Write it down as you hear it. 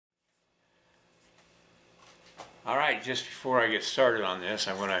Alright, just before I get started on this,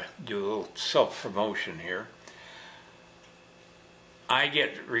 I'm going to do a little self-promotion here. I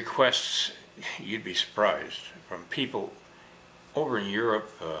get requests, you'd be surprised, from people over in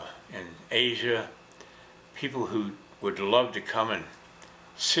Europe and Asia, people who would love to come and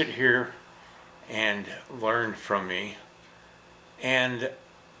sit here and learn from me. And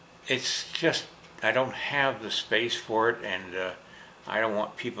it's just, I don't have the space for it, and I don't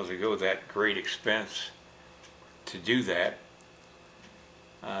want people to go that great expense to do that.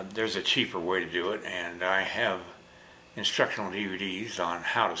 There's a cheaper way to do it, and I have instructional DVDs on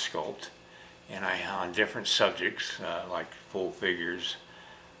how to sculpt, and on different subjects like full figures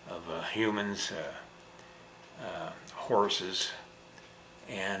of humans, horses,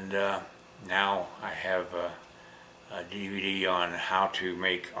 and now I have a DVD on how to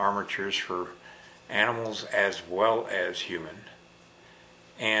make armatures for animals as well as human,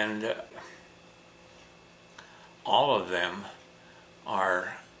 and all of them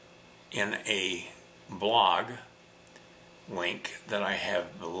are in a blog link that I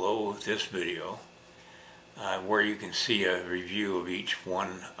have below this video, where you can see a review of each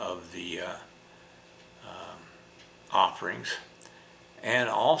one of the offerings. And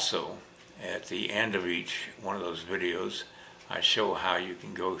also at the end of each one of those videos I show how you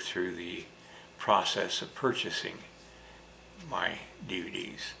can go through the process of purchasing my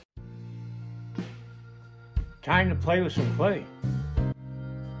DVDs. Time to play with some clay.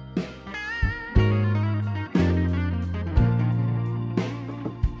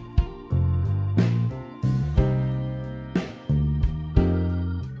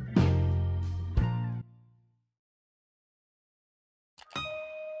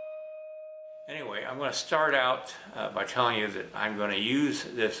 Anyway, I'm going to start out by telling you that I'm going to use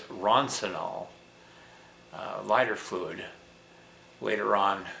this INSTRUCTIONal lighter fluid later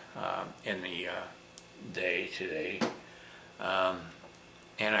on in the day today, and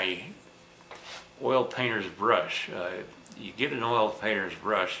a oil painter's brush. You get an oil painter's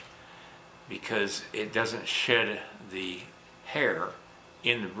brush because it doesn't shed the hair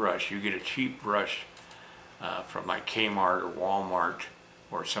in the brush. You get a cheap brush from like Kmart or Walmart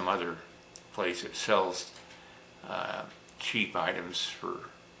or some other place that sells cheap items for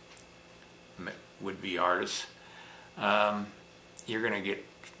would-be artists. You're going to get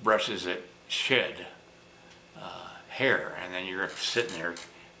brushes that shed hair, and then you're sitting there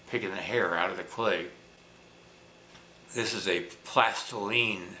picking the hair out of the clay. This is a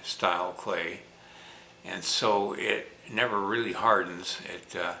plastiline style clay, and so it never really hardens.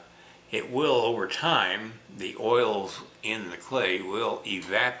 It will, over time, the oils in the clay will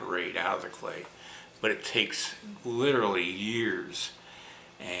evaporate out of the clay, but it takes literally years,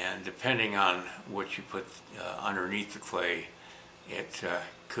 and depending on what you put underneath the clay, it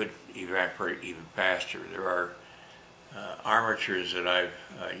could evaporate even faster. There are armatures that I've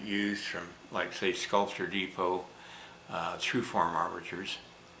used from, like, say, Sculpture Depot, Trueform armatures,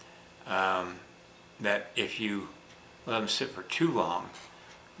 that if you let them sit for too long,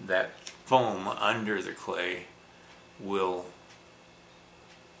 that foam under the clay will,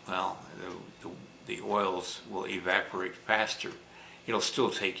 well, the oils will evaporate faster. It'll still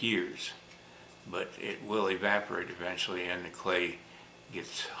take years, but it will evaporate eventually, and the clay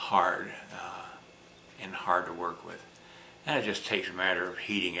gets hard and hard to work with. And it just takes a matter of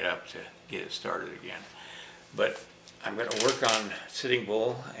heating it up to get it started again. But I'm going to work on Sitting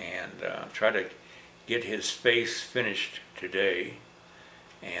Bull and try to get his face finished today,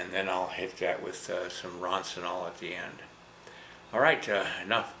 and then I'll hit that with some INSTRUCTIONal at the end. Alright,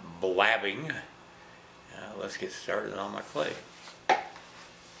 enough blabbing. Let's get started on my clay.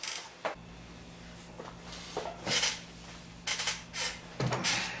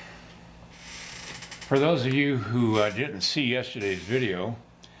 For those of you who didn't see yesterday's video,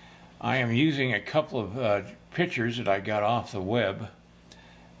 I am using a couple of pictures that I got off the web.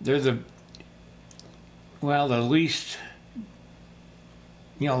 They're the least,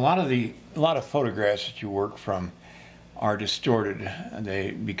 you know, a lot of photographs that you work from are distorted.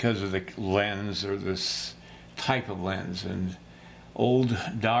 Because of the lens, or this type of lens, and old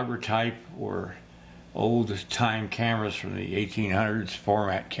daguerreotype or old time cameras from the 1800s,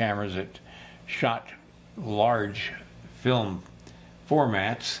 format cameras that shot large film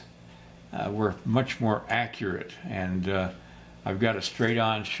formats, were much more accurate, and I've got a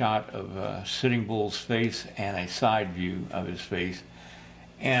straight-on shot of Sitting Bull's face and a side view of his face,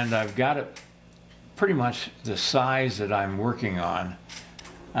 and I've got it pretty much the size that I'm working on.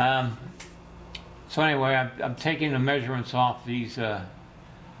 So anyway, I'm taking the measurements off these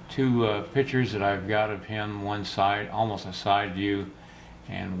two pictures that I've got of him, one side, almost a side view,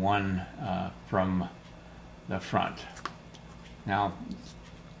 and one from the front. Now,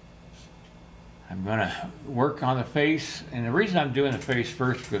 I'm going to work on the face, and the reason I'm doing the face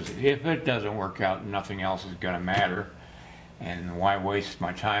first, because if it doesn't work out, nothing else is going to matter, and why waste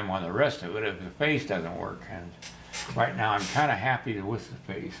my time on the rest of it if the face doesn't work? And right now I'm kind of happy with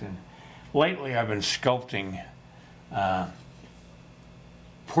the face, and lately I've been sculpting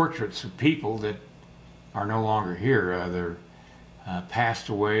portraits of people that are no longer here. They're passed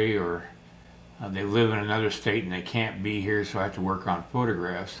away, or they live in another state and they can't be here, so I have to work on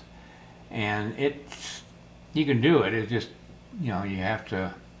photographs. And you can do it. It's just, you have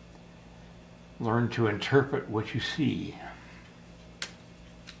to learn to interpret what you see.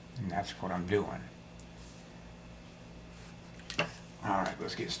 And that's what I'm doing. All right,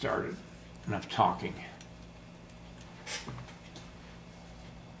 let's get started. Enough talking.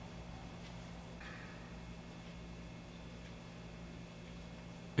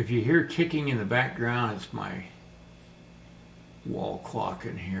 If you hear ticking in the background, it's my wall clock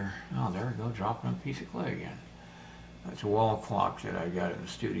in here. Oh, there we go, dropping a piece of clay again. That's a wall clock that I got in the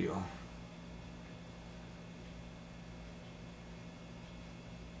studio.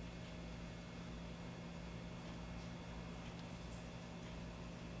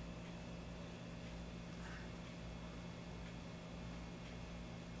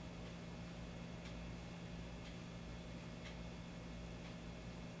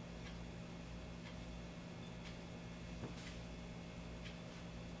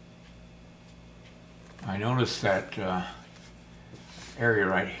 I noticed that area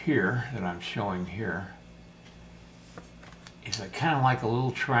right here that I'm showing here is kind of like a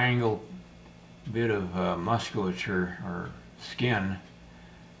little triangle bit of musculature or skin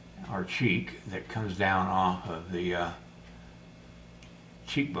or cheek that comes down off of the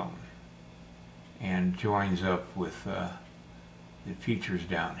cheekbone and joins up with the features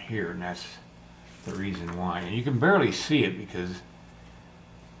down here, and that's the reason why. And you can barely see it because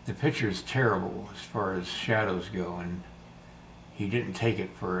the picture is terrible as far as shadows go, and he didn't take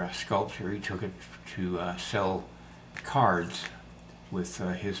it for a sculpture. He took it to sell cards with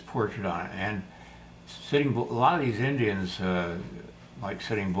his portrait on it. And Sitting Bull, a lot of these Indians like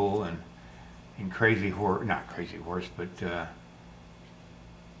Sitting Bull and Crazy Horse, not Crazy Horse, but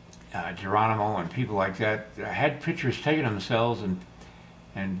Geronimo and people like that had pictures taken themselves,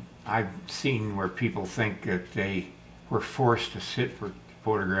 and I've seen where people think that they were forced to sit for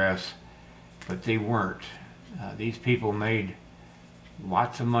photographs, but they weren't. These people made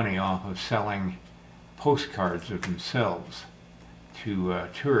lots of money off of selling postcards of themselves to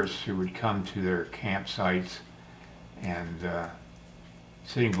tourists who would come to their campsites. And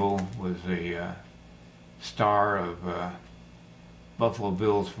Sitting Bull was a star of Buffalo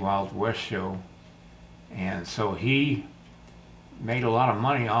Bill's Wild West show, and so he made a lot of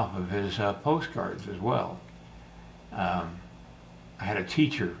money off of his postcards as well. I had a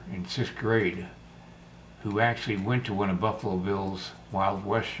teacher in 6th grade who actually went to one of Buffalo Bill's Wild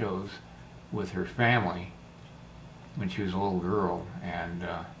West shows with her family when she was a little girl, and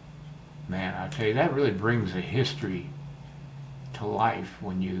man, I tell you, that really brings a history to life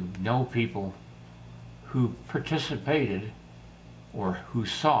when you know people who participated or who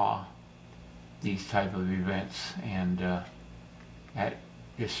saw these type of events, and that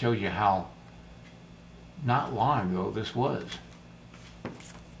just shows you how not long ago this was.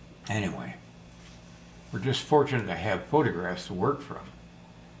 Anyway, we're just fortunate to have photographs to work from.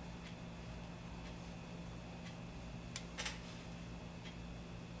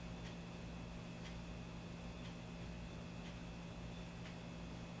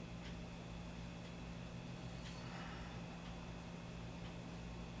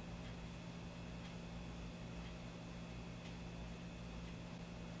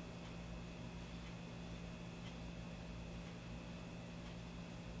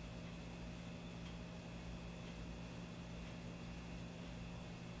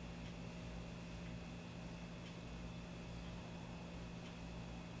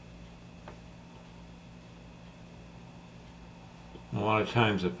 A lot of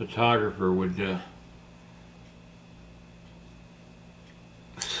times a photographer would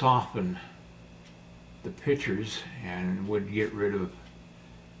soften the pictures and would get rid of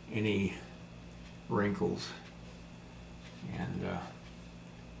any wrinkles. And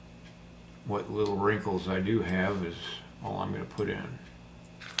what little wrinkles I do have is all I'm going to put in.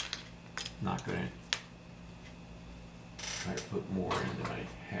 Not going to try to put more in than I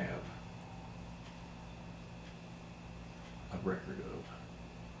have a record of.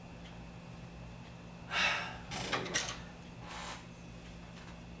 There we go.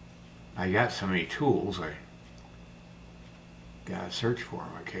 I got so many tools, I gotta search for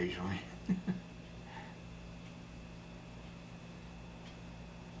them occasionally.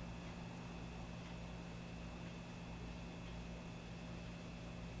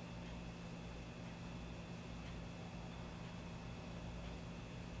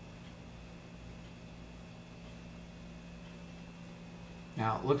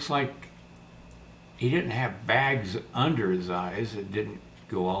 Now it looks like he didn't have bags under his eyes. It didn't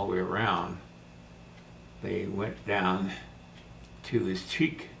go all the way around. They went down to his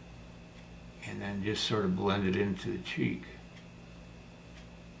cheek and then just sort of blended into the cheek.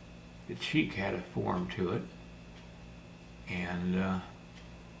 The cheek had a form to it, and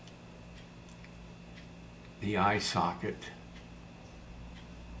the eye socket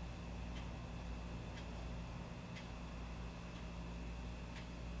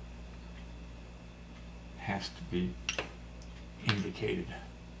has to be indicated.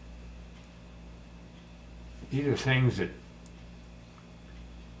 These are things that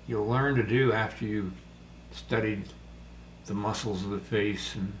you'll learn to do after you've studied the muscles of the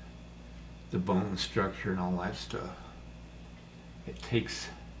face and the bone structure and all that stuff. It takes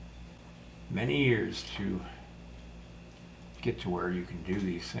many years to get to where you can do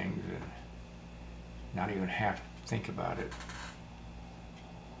these things and not even have to think about it.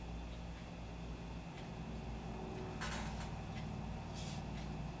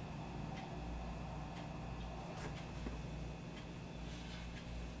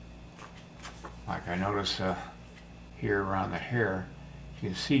 Like I notice here around the hair, you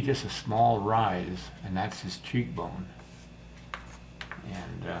can see just a small rise, and that's his cheekbone.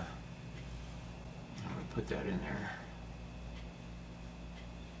 And I'm going to put that in there.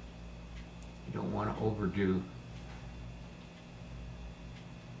 You don't want to overdo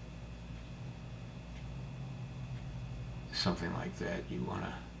something like that. You want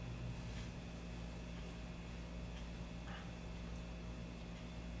to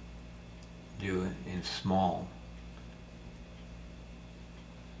do it in small.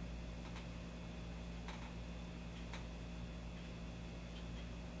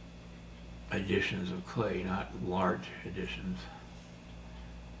 Additions of clay, not large additions.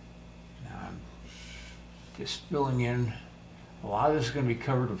 Now I'm just filling in. A lot of this is going to be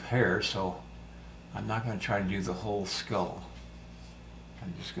covered with hair, so I'm not going to try to do the whole skull.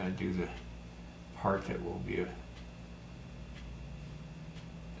 I'm just going to do the part that will be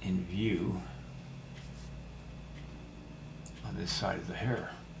in view on this side of the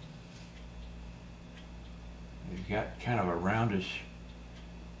hair. We've got kind of a roundish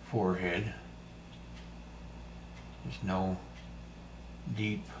forehead. There's no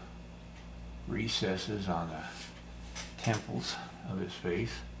deep recesses on the temples of his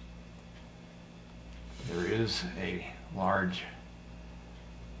face. There is a large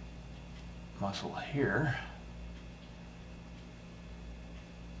muscle here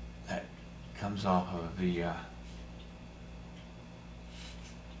that comes off of the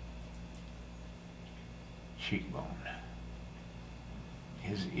cheekbone.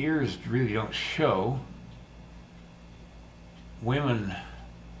 His ears really don't show. Women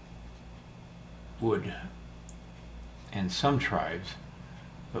would, and some tribes,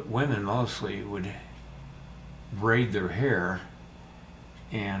 but women mostly would braid their hair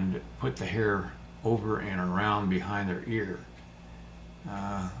and put the hair over and around behind their ear.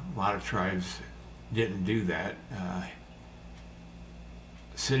 A lot of tribes didn't do that.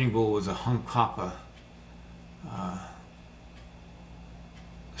 Sitting Bull was a Hunkpapa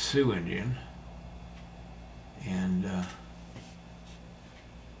Sioux Indian, and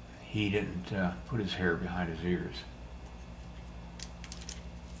he didn't put his hair behind his ears.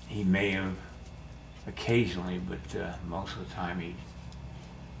 He may have occasionally, but most of the time he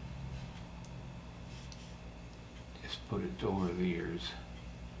just put it over the ears.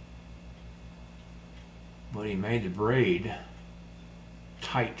 But he made the braid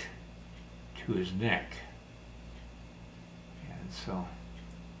tight to his neck. And so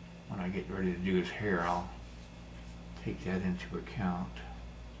when I get ready to do his hair, I'll take that into account.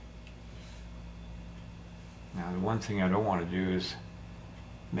 Now, the one thing I don't want to do is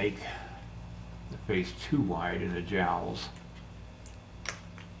make the face too wide in the jowls.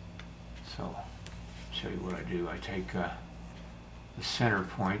 So, I'll show you what I do. I take the center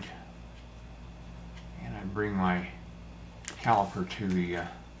point and I bring my caliper to the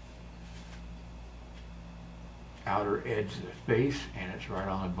outer edge of the face, and it's right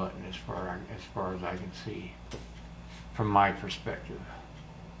on the button as far as I can see from my perspective.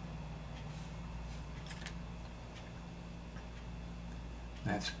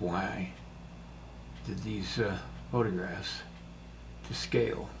 That's why I did these photographs to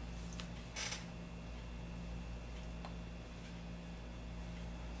scale.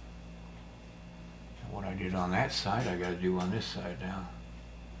 And what I did on that side, I got to do on this side now,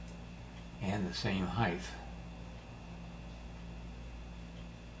 and the same height.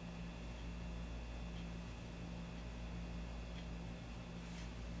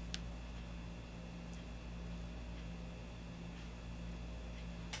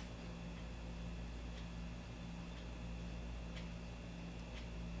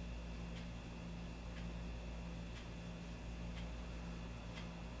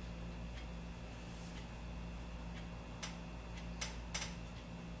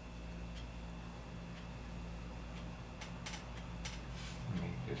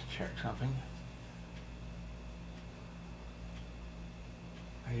 just check something.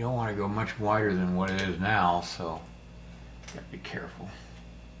 I don't want to go much wider than what it is now, so gotta be careful.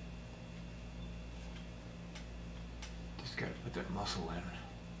 Just gotta put that muscle in.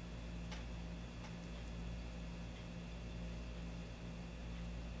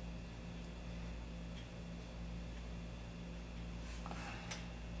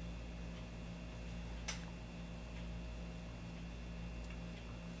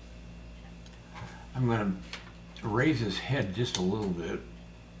 I'm going to raise his head just a little bit.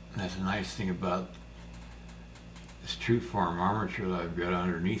 That's a nice thing about this Truth Farm armature that I've got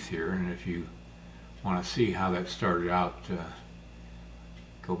underneath here. And if you want to see how that started out,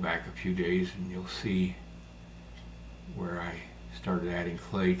 go back a few days and you'll see where I started adding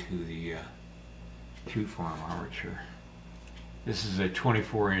clay to the Truth Farm armature. This is a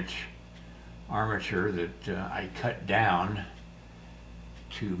 24-inch armature that I cut down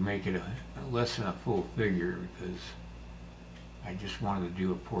to make it less than a full figure because I just wanted to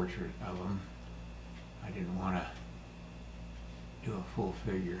do a portrait of him. I didn't want to do a full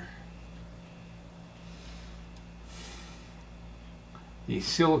figure. These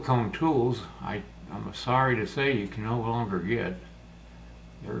silicone tools, I'm sorry to say you can no longer get.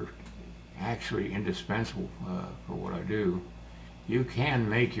 They're actually indispensable for what I do. You can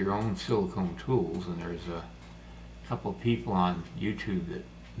make your own silicone tools, and there's a couple people on YouTube that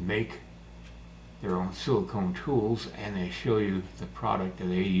make their own silicone tools, and they show you the product that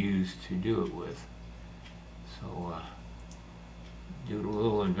they use to do it with. So do a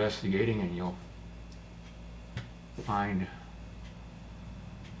little investigating and you'll find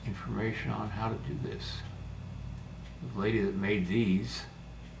information on how to do this. The lady that made these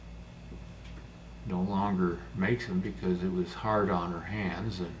no longer makes them because it was hard on her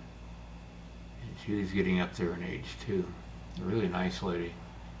hands, and she was getting up there in age too. A really nice lady.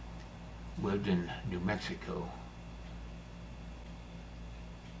 Lived in New Mexico.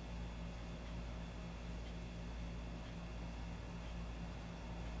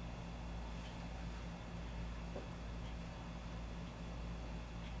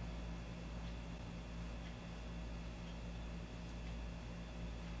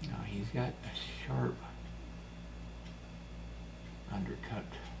 Now he's got a sharp undercut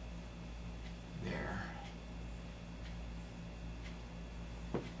there.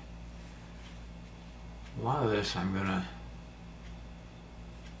 A lot of this I'm gonna,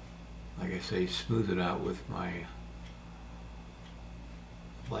 like I say, smooth it out with my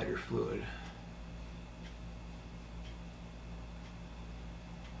lighter fluid.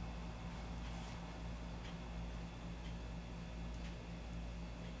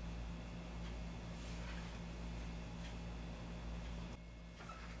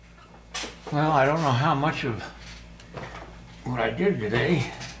 Well, I don't know how much of what I did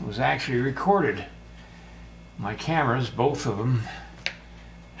today was actually recorded. My cameras, both of them,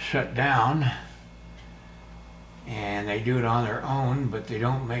 shut down, and they do it on their own, but they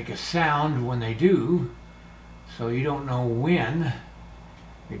don't make a sound when they do, so you don't know when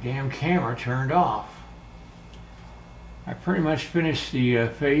your damn camera turned off. I pretty much finished the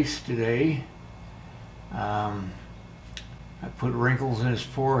face today. I put wrinkles in his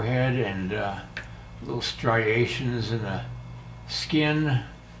forehead and little striations in the skin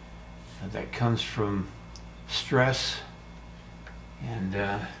that comes from stress, and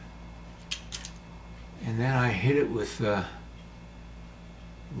then I hit it with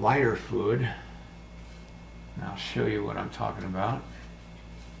lighter fluid, and I'll show you what I'm talking about.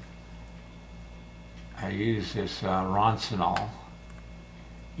 I use this Roncinol.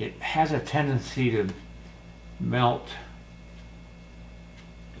 It has a tendency to melt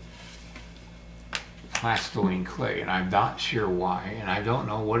plastiline clay, and I'm not sure why, and I don't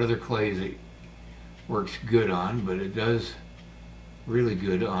know what other clays it works good on, but it does really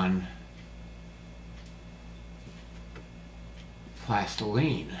good on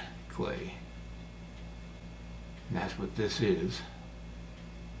plastiline clay, and that's what this is.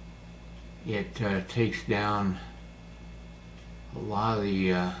 It takes down a lot of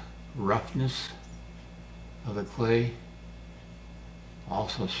the roughness of the clay.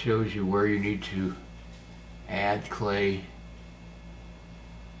 Also shows you where you need to add clay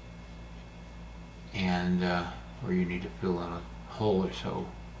and where you need to fill in a hole or so.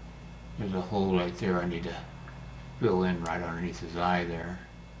 There's a hole right there I need to fill in right underneath his eye there.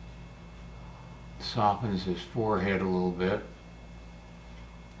 Softens his forehead a little bit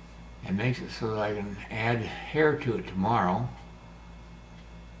and makes it so that I can add hair to it tomorrow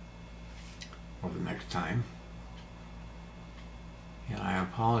or the next time. And I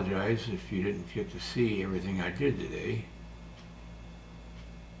apologize if you didn't get to see everything I did today.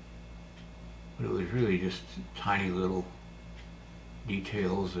 But it was really just tiny little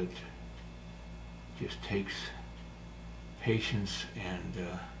details that just takes patience and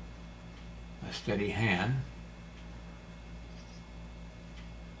a steady hand.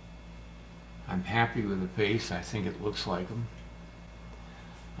 I'm happy with the face. I think it looks like them.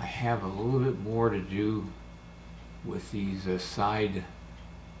 I have a little bit more to do with these side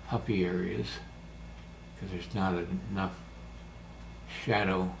puppy areas because there's not enough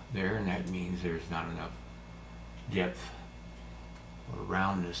shadow there, and that means there's not enough depth or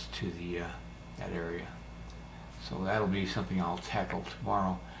roundness to the that area. So that'll be something I'll tackle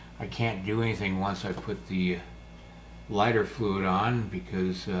tomorrow. I can't do anything once I put the lighter fluid on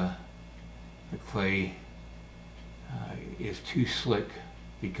because the clay is too slick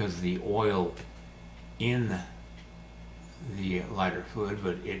because of the oil in the lighter fluid,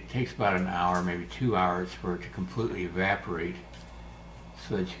 but it takes about an hour, maybe 2 hours for it to completely evaporate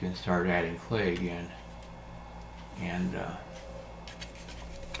so that you can start adding clay again. And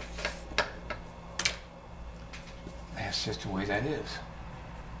that's just the way that is.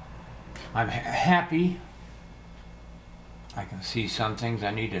 I'm happy. I can see some things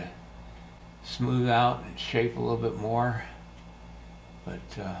I need to smooth out and shape a little bit more. But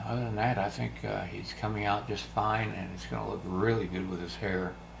other than that, I think he's coming out just fine, and it's going to look really good with his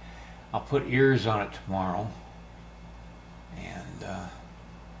hair. I'll put ears on it tomorrow, and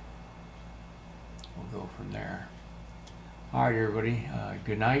we'll go from there. All right, everybody,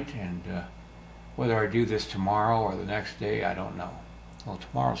 good night, and whether I do this tomorrow or the next day, I don't know. Well,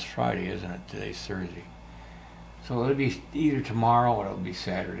 tomorrow's Friday, isn't it? Today's Thursday. So it'll be either tomorrow or it'll be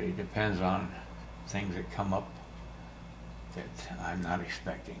Saturday. It depends on things that come up that I'm not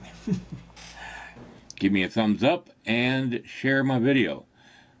expecting. Give me a thumbs up and share my video.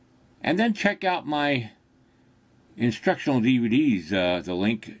 And then check out my instructional DVDs, the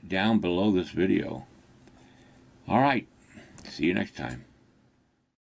link down below this video. All right, see you next time.